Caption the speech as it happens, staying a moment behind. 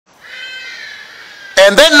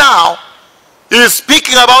And then now, he is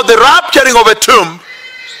speaking about the rapturing of a tomb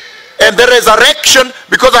and the resurrection,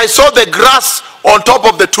 because I saw the grass on top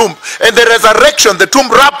of the tomb. And the resurrection, the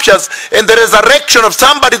tomb ruptures, and the resurrection of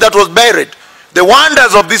somebody that was buried. The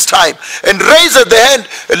wonders of this time. And raises the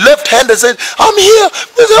hand, left hand, and says, I'm here,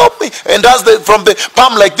 please help me. And does from the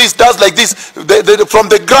palm like this, does like this.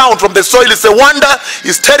 From the ground, from the soil. It's a wonder.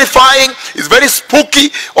 It's terrifying. It's very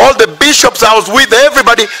spooky. All the bishops I was with,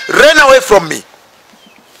 everybody ran away from me.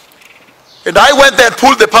 And I went there and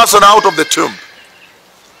pulled the person out of the tomb.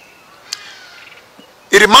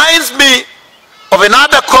 It reminds me of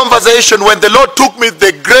another conversation when the Lord took me to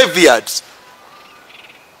the graveyards.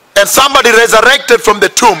 And somebody resurrected from the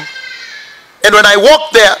tomb. And when I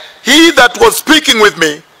walked there, he that was speaking with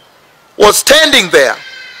me was standing there.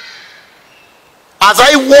 As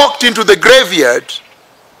I walked into the graveyard,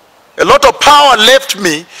 a lot of power left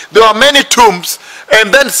me. There were many tombs.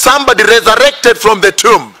 And then somebody resurrected from the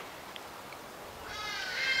tomb.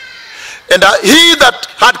 And he that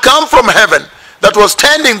had come from heaven, that was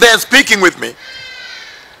standing there and speaking with me,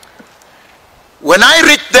 when I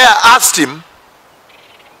reached there, I asked him,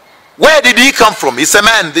 where did he come from? He's a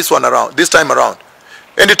man this time around.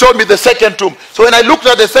 And he told me the second tomb. So when I looked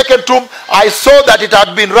at the second tomb, I saw that it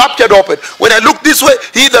had been ruptured open. When I looked this way,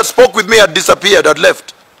 he that spoke with me had disappeared, had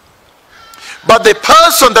left. But the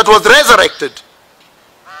person that was resurrected,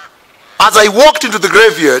 as I walked into the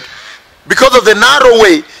graveyard, because of the narrow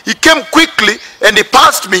way, he came quickly and he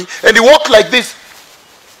passed me and he walked like this.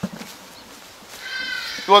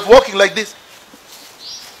 He was walking like this.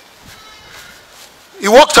 He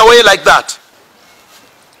walked away like that.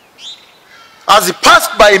 As he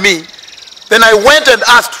passed by me, then I went and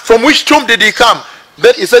asked, from which tomb did he come?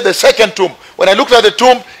 Then he said, the second tomb. When I looked at the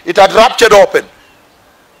tomb, it had ruptured open.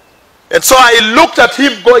 And so I looked at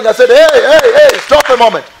him going, I said, hey, stop a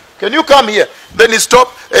moment. Can you come here? Then he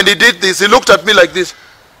stopped and he did this. He looked at me like this.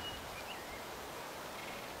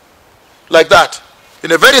 Like that.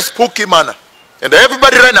 In a very spooky manner. And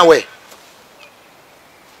everybody ran away.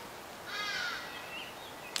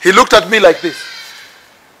 He looked at me like this.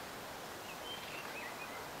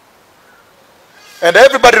 And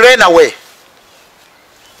everybody ran away.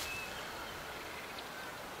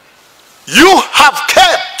 You have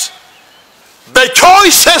kept the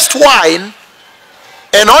choicest wine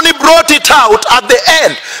and only brought it out at the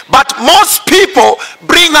end. But most people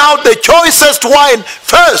bring out the choicest wine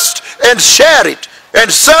first and share it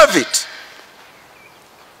and serve it.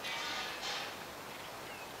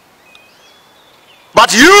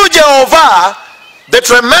 But you, Jehovah, the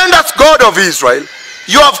tremendous God of Israel,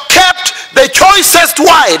 you have kept the choicest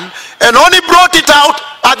wine and only brought it out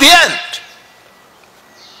at the end.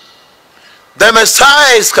 The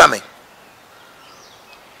Messiah is coming.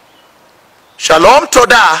 Shalom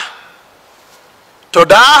Todah.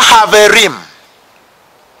 Todah Haverim.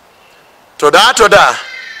 Todah Todah.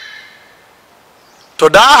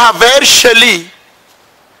 Todah Haver Sheli.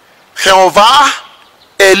 Jehovah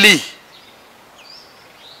Eli.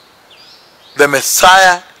 The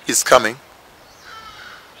Messiah is coming.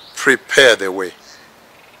 Prepare the way.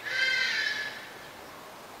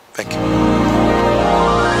 Thank you.